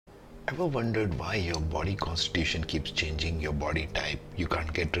Ever wondered why your body constitution keeps changing, your body type? You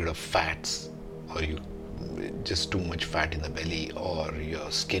can't get rid of fats, or you just too much fat in the belly, or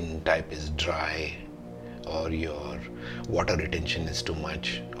your skin type is dry, or your water retention is too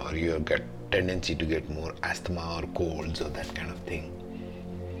much, or you get tendency to get more asthma or colds or that kind of thing.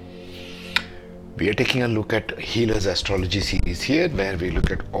 We are taking a look at Healer's Astrology series here, where we look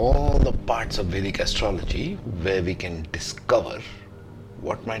at all the parts of Vedic astrology where we can discover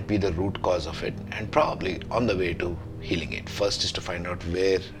what might be the root cause of it, and probably on the way to healing it. First is to find out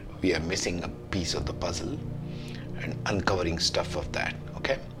where we are missing a piece of the puzzle and uncovering stuff of that.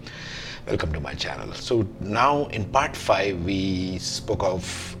 Okay, welcome to my channel. So now in part 5 we spoke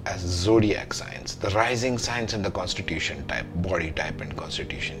of as zodiac signs, the rising signs and the constitution type, body type and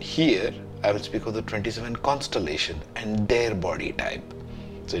constitution. Here I will speak of the 27 constellations and their body type.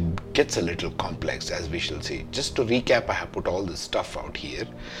 So it gets a little complex, as we shall see. Just to recap, I have put all this stuff out here.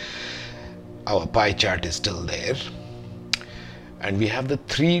 Our pie chart is still there. And we have the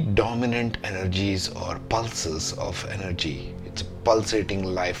 3 dominant energies or pulses of energy. It's a pulsating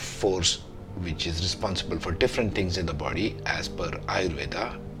life force which is responsible for different things in the body as per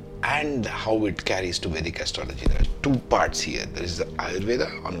Ayurveda and how it carries to Vedic astrology. There are 2 parts here. There is the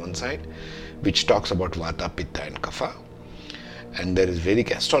Ayurveda on one side, which talks about Vata, Pitta and Kapha. And there is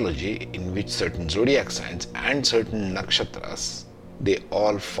Vedic astrology, in which certain zodiac signs and certain nakshatras, they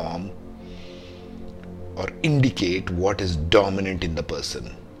all form or indicate what is dominant in the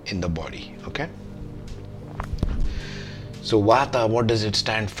person, in the body. Okay. So Vata, what does it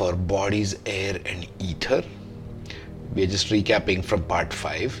stand for? Bodies, air and ether. We are just recapping from part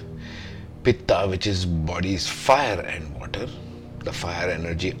 5. Pitta, which is bodies, fire and water, the fire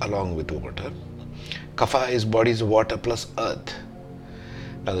energy along with water. Kapha is bodies, water plus earth.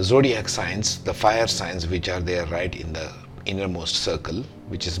 Now the zodiac signs, the fire signs which are there right in the innermost circle,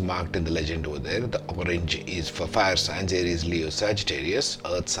 which is marked in the legend over there. The orange is for fire signs, Aries, Leo, Sagittarius.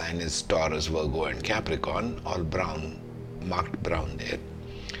 Earth sign is Taurus, Virgo and Capricorn, all brown, marked brown there.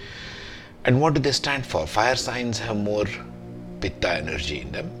 And what do they stand for? Fire signs have more Pitta energy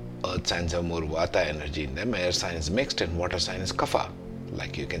in them. Earth signs have more Vata energy in them. Air sign is mixed and water sign is Kapha.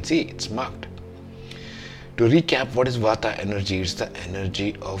 Like you can see, it's marked. To recap, what is Vata energy? It's the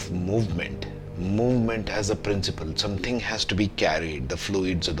energy of movement. Movement as a principle. Something has to be carried. The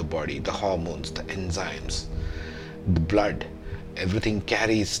fluids of the body, the hormones, the enzymes, the blood. Everything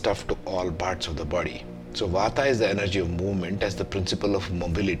carries stuff to all parts of the body. So Vata is the energy of movement as the principle of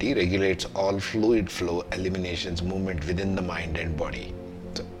mobility, regulates all fluid flow, eliminations movement within the mind and body.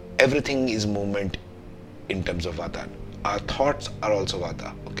 So everything is movement in terms of Vata. Our thoughts are also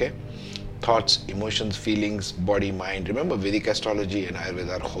Vata. Okay. Thoughts, emotions, feelings, body, mind. Remember, Vedic astrology and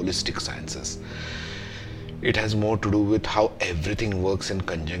Ayurveda are holistic sciences. It has more to do with how everything works in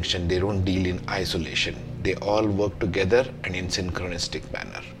conjunction. They don't deal in isolation. They all work together and in synchronistic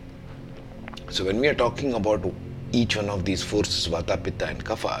manner. So when we are talking about each one of these forces, Vata, Pitta and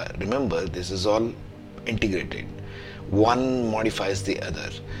Kapha, remember this is all integrated. One modifies the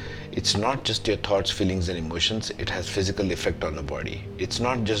other. It's not just your thoughts, feelings and emotions, it has physical effect on the body. It's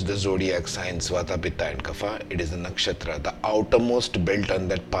not just the zodiac signs, Vata, Pitta and Kapha, it is the nakshatra. The outermost belt on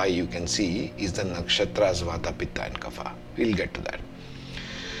that pie you can see is the nakshatras, Vata, Pitta and Kapha. We'll get to that.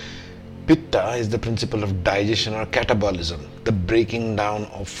 Pitta is the principle of digestion or catabolism, the breaking down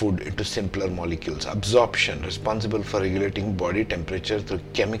of food into simpler molecules. Absorption, responsible for regulating body temperature through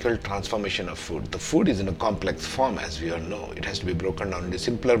chemical transformation of food. The food is in a complex form, as we all know. It has to be broken down into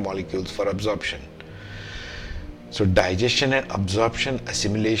simpler molecules for absorption. So digestion and absorption,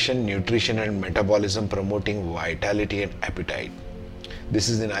 assimilation, nutrition and metabolism, promoting vitality and appetite. This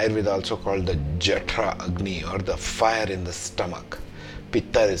is in Ayurveda also called the Jatra Agni, or the fire in the stomach.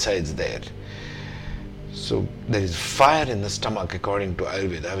 Pitta resides there. So there is fire in the stomach according to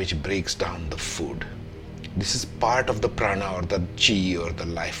Ayurveda, which breaks down the food. This is part of the prana or the chi or the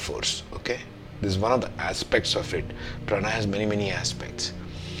life force. Okay, this is one of the aspects of it. Prana has many aspects.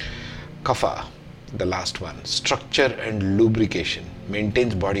 Kapha, the last one, structure and lubrication,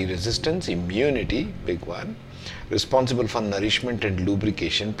 maintains body resistance, immunity, big one, responsible for nourishment and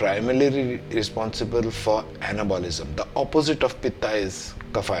lubrication, primarily responsible for anabolism. The opposite of Pitta is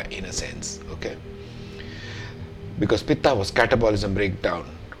Kapha in a sense. Okay, because Pitta was catabolism, breakdown.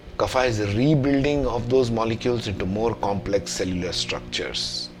 Kapha is the rebuilding of those molecules into more complex cellular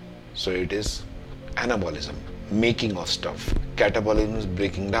structures. So it is anabolism, making of stuff. Catabolism is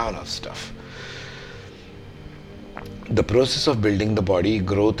breaking down of stuff. The process of building the body,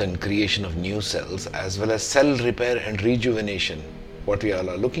 growth and creation of new cells, as well as cell repair and rejuvenation, what we all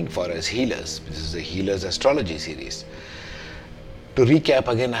are looking for as healers. This is the Healer's Astrology series. To recap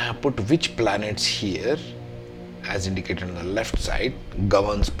again, I have put which planets here, as indicated on the left side,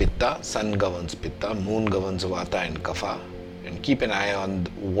 governs Pitta, Sun governs Pitta, Moon governs Vata and Kapha, and keep an eye on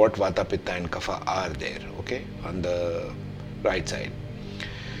what Vata, Pitta and Kapha are there, okay, on the right side.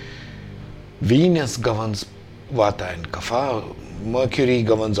 Venus governs Vata and Kapha, Mercury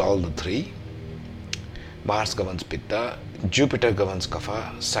governs all the three, Mars governs Pitta, Jupiter governs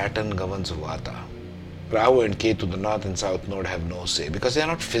Kapha, Saturn governs Vata. Rahu and Ketu, the north and south node, have no say because they are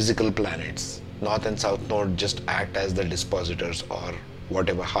not physical planets. North and south node just act as the dispositors or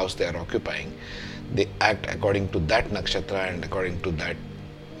whatever house they are occupying. They act according to that nakshatra and according to that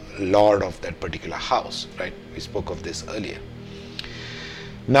lord of that particular house, right? We spoke of this earlier.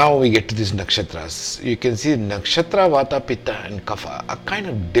 Now we get to these nakshatras. You can see nakshatra, Vata, Pitta and Kapha are kind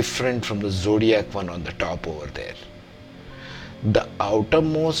of different from the zodiac one on the top over there. The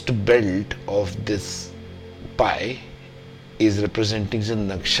outermost belt of this pie is representing the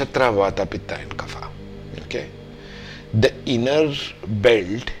nakshatra, Vata, Pitta and Kapha. Okay. The inner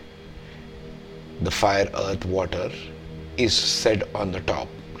belt, the fire, earth, water, is said on the top.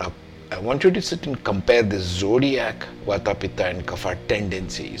 Now, I want you to sit and compare the zodiac, Vata, Pitta and Kapha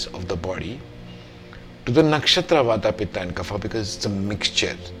tendencies of the body to the nakshatra, Vata, Pitta and Kapha, because it's a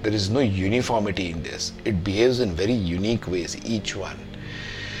mixture. There is no uniformity in this. It behaves in very unique ways, each one.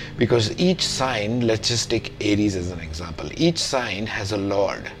 Because each sign, let's just take Aries as an example. Each sign has a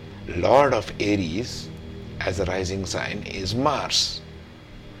lord. Lord of Aries as a rising sign is Mars.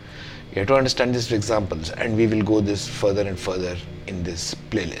 You have to understand these examples, and we will go this further and further in this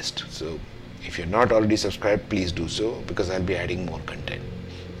playlist. So if you're not already subscribed, please do so, because I'll be adding more content.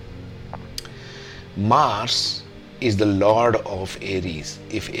 Mars is the lord of Aries,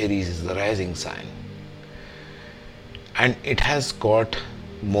 if Aries is the rising sign. And it has got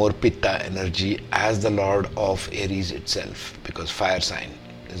more Pitta energy as the lord of Aries itself, because fire sign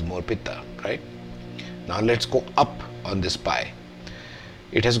is more Pitta, right? Now let's go up on this pie.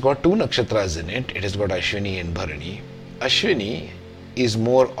 It has got two nakshatras in it. It has got Ashwini and Bharani. Ashwini is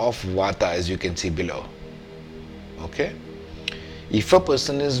more of Vata, as you can see below. Okay? If a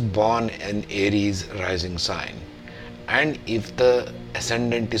person is born in Aries rising sign, and if the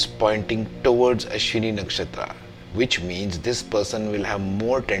ascendant is pointing towards Ashwini nakshatra, which means this person will have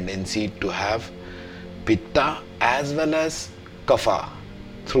more tendency to have Pitta as well as Kapha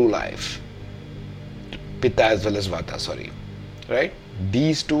through life. Pitta as well as Vata, sorry. Right?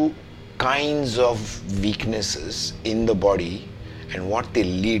 These two kinds of weaknesses in the body and what they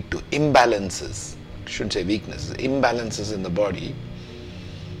lead to, imbalances, shouldn't say weaknesses, imbalances in the body,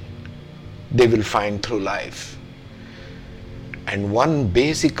 they will find through life. And one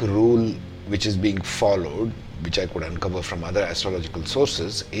basic rule which is being followed, which I could uncover from other astrological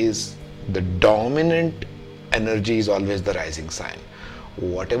sources, is the dominant energy is always the rising sign.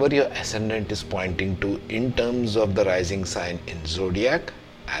 Whatever your ascendant is pointing to in terms of the rising sign in zodiac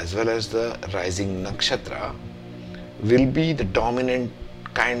as well as the rising nakshatra will be the dominant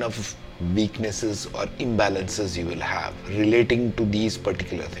kind of weaknesses or imbalances you will have relating to these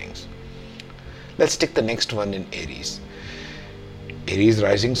particular things. Let's take the next one in Aries. Aries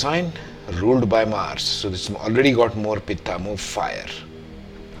rising sign ruled by Mars, so this already got more Pitta, more fire.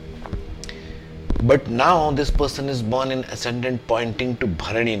 But now this person is born in ascendant pointing to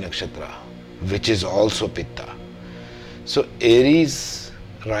Bharani nakshatra, which is also Pitta. So Aries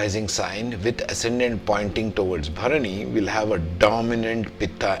rising sign with ascendant pointing towards Bharani will have a dominant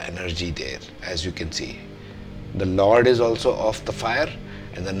Pitta energy there, as you can see. The Lord is also of the fire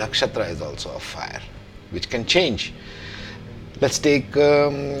and the nakshatra is also of fire, which can change. Let's take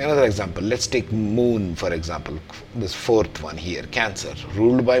another example. Let's take Moon, for example, this fourth one here, Cancer,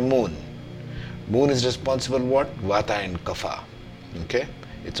 ruled by Moon. Moon is responsible what? Vata and Kapha. Okay?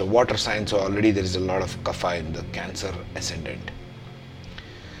 It's a water sign, so already there is a lot of Kapha in the Cancer ascendant.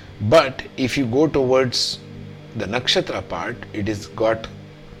 But if you go towards the nakshatra part, it has got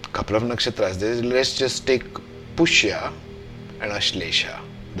a couple of nakshatras there. Let's just take Pushya and Ashlesha,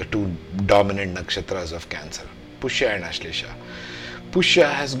 the two dominant nakshatras of Cancer. Pushya and Ashlesha. Pushya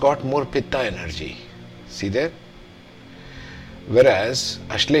has got more Pitta energy. See there? Whereas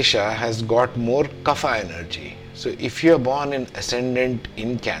Ashlesha has got more Kapha energy. So if you are born in ascendant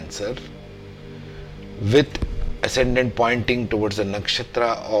in Cancer with ascendant pointing towards the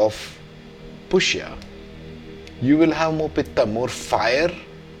nakshatra of Pushya, you will have more Pitta, more fire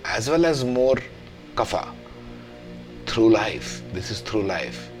as well as more Kapha through life. This is through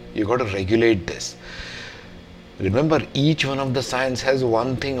life. You got to regulate this. Remember, each one of the signs has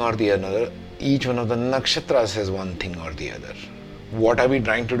one thing or the other. Each one of the nakshatras has one thing or the other. What are we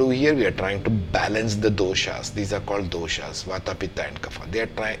trying to do here? We are trying to balance the doshas. These are called doshas, Vata, Pitta and Kapha. They are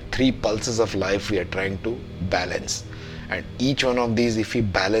three pulses of life we are trying to balance. And each one of these, if we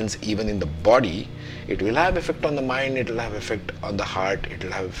balance even in the body, it will have effect on the mind, it will have effect on the heart, it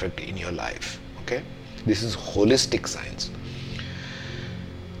will have effect in your life. Okay? This is holistic science.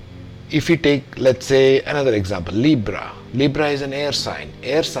 If we take, let's say, another example, Libra. Libra is an air sign.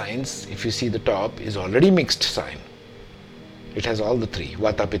 Air signs, if you see the top, is already mixed sign. It has all the three,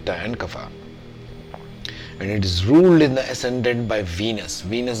 Vata, Pitta and Kapha. And it is ruled in the ascendant by Venus.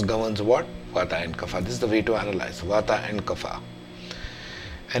 Venus governs what? Vata and Kapha. This is the way to analyze, Vata and Kapha.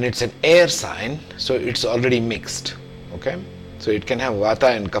 And it's an air sign, so it's already mixed. Okay? So it can have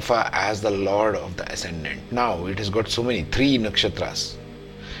Vata and Kapha as the lord of the ascendant. Now, it has got so many, 3 nakshatras.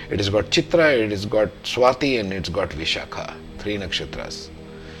 It has got Chitra, it has got Swati, and it's got Vishakha. 3 nakshatras.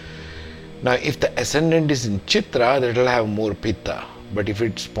 Now, if the ascendant is in Chitra, that will have more Pitta. But if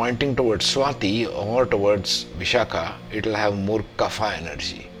it's pointing towards Swati or towards Vishakha, it will have more Kapha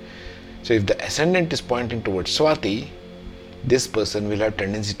energy. So, if the ascendant is pointing towards Swati, this person will have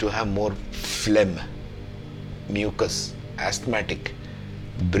tendency to have more phlegm, mucus, asthmatic,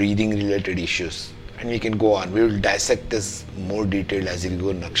 breathing related issues. And we can go on. We will dissect this more detailed as we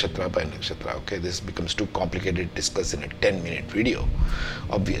go nakshatra by nakshatra. Okay, this becomes too complicated to discuss in a 10-minute video,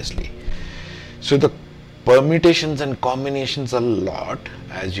 obviously. So the permutations and combinations are a lot,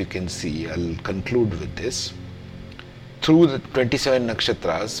 as you can see. I'll conclude with this. Through the 27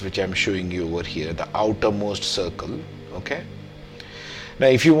 nakshatras, which I'm showing you over here, the outermost circle, okay? Now,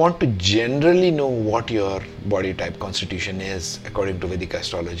 if you want to generally know what your body type constitution is according to Vedic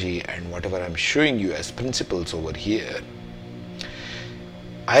astrology and whatever I'm showing you as principles over here,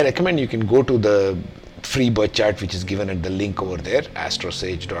 I recommend you can go to the free birth chart which is given at the link over there,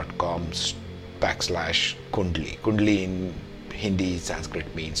 astrosage.com/Kundli. Kundli in Hindi,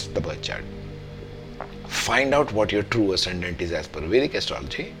 Sanskrit means the birth chart. Find out what your true ascendant is as per Vedic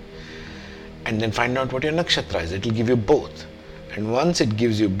astrology, and then find out what your nakshatra is. It will give you both. And once it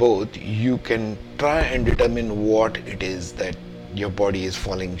gives you both, you can try and determine what it is that your body is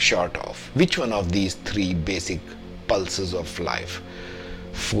falling short of. Which one of these 3 basic pulses of life,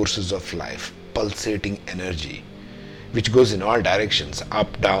 forces of life, pulsating energy, which goes in all directions,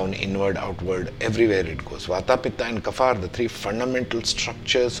 up, down, inward, outward, everywhere it goes. Vata, Pitta and Kapha are the 3 fundamental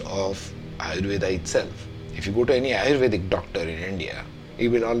structures of Ayurveda itself. If you go to any Ayurvedic doctor in India, he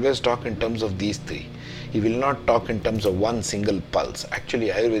will always talk in terms of these 3. He will not talk in terms of one single pulse. Actually,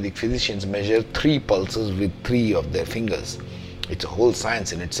 Ayurvedic physicians measure 3 pulses with 3 of their fingers. It's a whole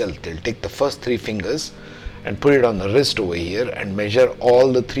science in itself. They'll take the first 3 fingers and put it on the wrist over here and measure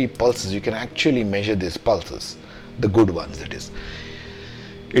all the 3 pulses. You can actually measure these pulses, the good ones that is.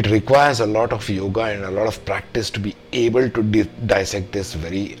 It requires a lot of yoga and a lot of practice to be able to dissect this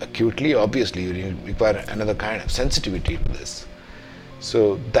very acutely. Obviously, you require another kind of sensitivity to this.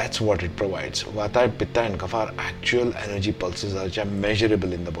 So that's what it provides. Vata, Pitta and Kapha are actual energy pulses which are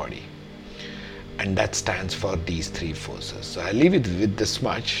measurable in the body. And that stands for these 3 forces. So I leave it with this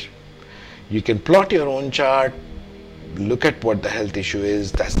much. You can plot your own chart, look at what the health issue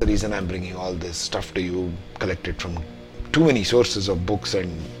is. That's the reason I'm bringing all this stuff to you, collected from too many sources of books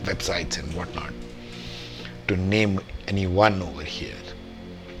and websites and whatnot, to name any one over here.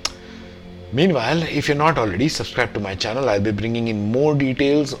 Meanwhile, if you're not already subscribed to my channel, I'll be bringing in more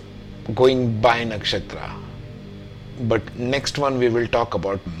details going by nakshatra. But next one we will talk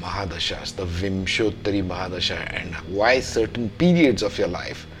about Mahadashas, the Vimshottari Mahadasha, and why certain periods of your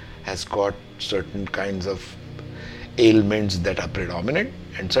life has got certain kinds of ailments that are predominant,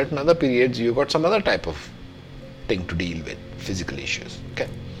 and certain other periods you got some other type of thing to deal with, physical issues. Okay?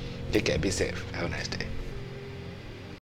 Take care, be safe, have a nice day.